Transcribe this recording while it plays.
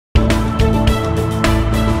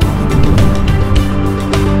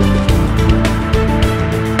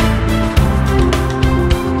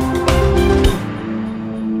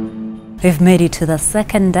We've made it to the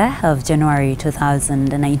second day of January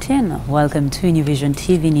 2019. Welcome to New Vision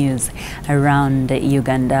TV News around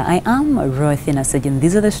Uganda. I am Rothina Sajin.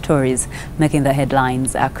 These are the stories making the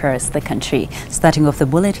headlines across the country. Starting off the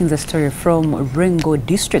bulletin, the story from Ringo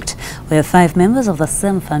District, where 5 members of the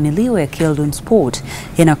same family were killed on spot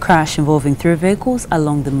in a crash involving 3 vehicles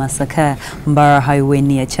along the Masaka Mbara Highway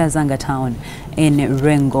near Chazanga Town in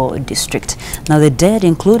Ringo District. Now, the dead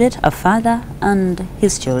included a father and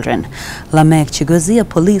his children. Lamek Chigozi, a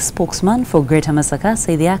police spokesman for Greater Masaka,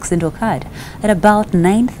 said the accident occurred at about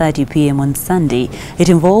 9:30 p.m. on Sunday. It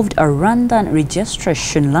involved a Rwandan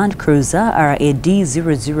registration Land Cruiser RAD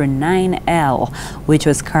 009L, which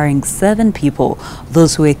was carrying 7 people.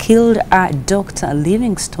 Those who were killed are Dr.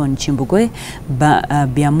 Livingstone Chimbugwe,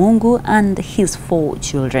 Biamungu, and his 4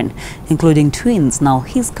 children, including twins. Now,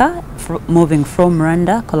 his car moving from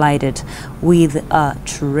Rwanda collided with a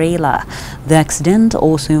trailer. The accident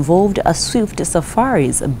also involved a Swift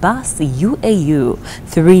Safaris bus UAU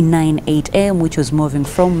 398M, which was moving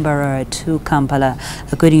from Mbarara to Kampala.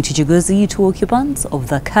 According to Chigozi, 2 occupants of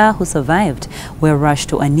the car who survived were rushed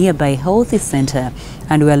to a nearby health center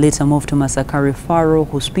and were later moved to Masaka Referral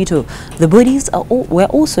Hospital. The bodies were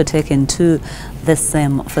also taken to the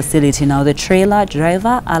same facility. Now, the trailer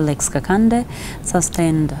driver, Alex Kakande,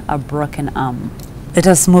 sustained a broken arm. Let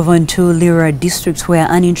us move on to Lira District, where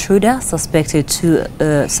an intruder suspected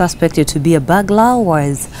to be a burglar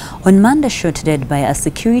was on Monday shot dead by a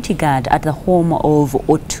security guard at the home of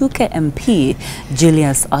Otuke MP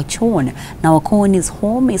Julius Achon. Now, Achon's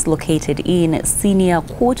home is located in Senior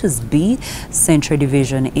Quarters B, Central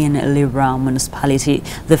Division in Lira Municipality.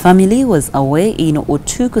 The family was away in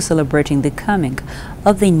Otuke celebrating the coming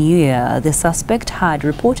of the new year. The suspect had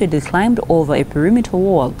reportedly climbed over a perimeter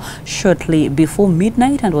wall shortly before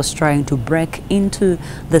midnight and was trying to break into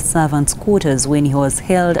the servants' quarters when he was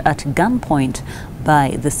held at gunpoint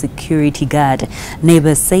by the security guard.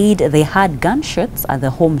 Neighbors said they had gunshots at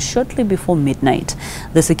the home shortly before midnight.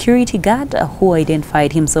 The security guard, who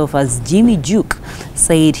identified himself as Jimmy Juke,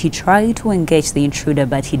 said he tried to engage the intruder,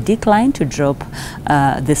 but he declined to drop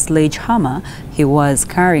the sledgehammer he was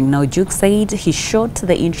carrying. Now, Juke said he shot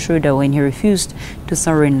the intruder when he refused to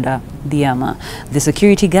surrender the armor. The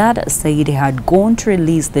security guard said he had gone to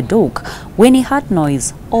release the dog when he heard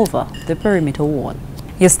noise over the perimeter wall.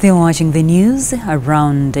 You're still watching the news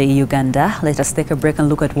around Uganda. Let us take a break and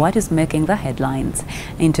look at what is making the headlines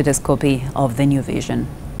in today's copy of the New Vision.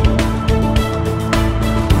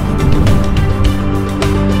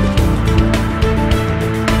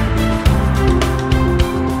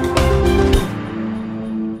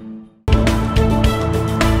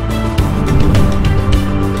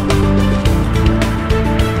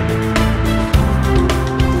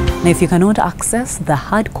 Now, if you cannot access the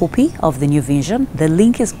hard copy of the New Vision, the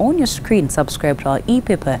link is on your screen. Subscribe to our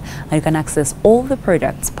e-paper and you can access all the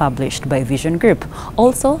products published by Vision Group.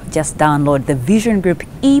 Also, just download the Vision Group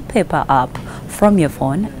e-paper app from your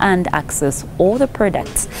phone and access all the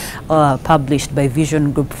products published by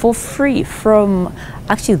Vision Group for free from,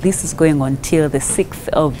 actually this is going on till the 6th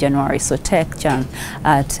of January. So take charge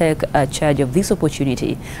of this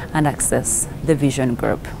opportunity and access the Vision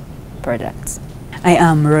Group products. I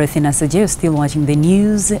am Rothina Sajin, still watching the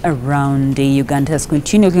news around Uganda. Let's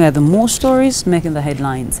continue looking at the more stories making the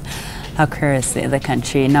headlines across the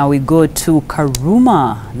country. Now we go to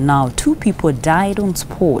Karuma. Now, 2 people died on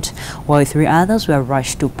spot while 3 others were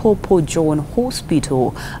rushed to Popo John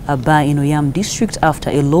Hospital by Inoyam District after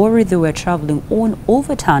a lorry they were traveling on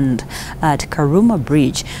overturned at Karuma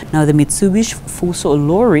Bridge. Now, the Mitsubishi Fuso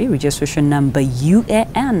lorry, registration number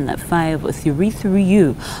UAN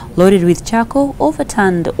 533U, loaded with charcoal,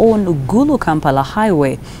 overturned on Gulu Kampala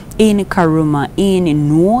Highway in Karuma in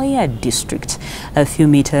Nwoya District, a few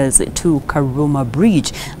meters to Karuma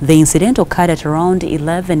Bridge. The incident occurred at around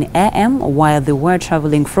 11 a.m. while they were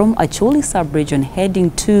traveling from Acholi sub-region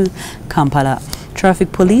heading to Kampala.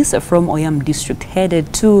 Traffic police from Oyam District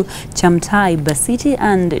headed to Chamtai Basiti,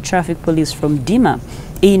 and traffic police from Dima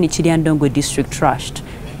in Chiriandongo District rushed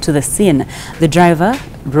to the scene. The driver,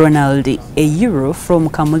 Ronald Eyuro from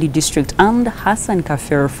Kamuli District, and Hassan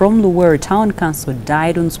Kafir from Luweru Town Council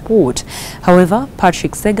died on spot. However,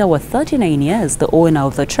 Patrick Sega was 39 years, the owner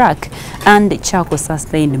of the truck, and Chako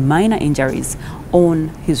sustained minor injuries on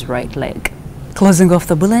his right leg. Closing off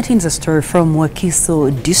the bulletin is a story from Wakiso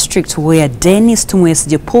district where Dennis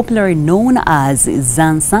Tumwesje, popularly known as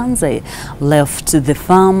Zansanze, left the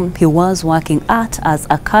farm he was working at as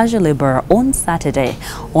a casual laborer on Saturday,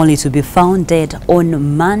 only to be found dead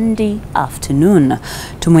on Monday afternoon.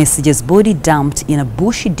 Tumwesje's body dumped in a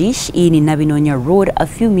bushy dish in Nabinonya Road, a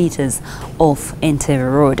few meters off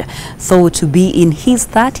Entebbe Road. Thought to be in his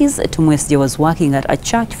 30s, Tumwesje was working at a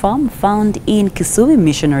church farm found in Kisubi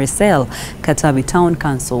Missionary Cell, Katabi Town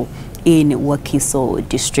Council in Wakiso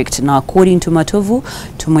district. Now, according to Matovu,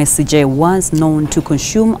 Tumwesje was known to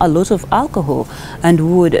consume a lot of alcohol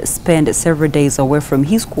and would spend several days away from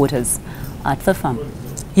his quarters at the farm.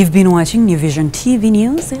 You've been watching New Vision TV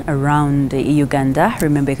news around Uganda.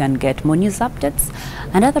 Remember, you can get more news updates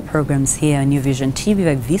and other programs here on New Vision TV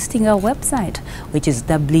by visiting our website, which is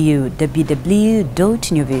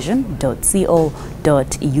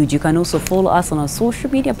www.newvision.co.ug. You can also follow us on our social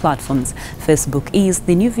media platforms. Facebook is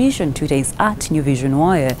The New Vision, Twitter is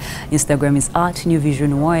 @NewVisionWire, Instagram is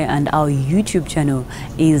 @NewVisionWire, and our YouTube channel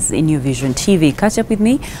is New Vision TV. Catch up with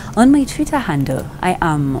me on my Twitter handle. I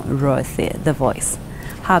am Rothi, the voice.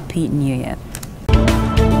 Happy New Year.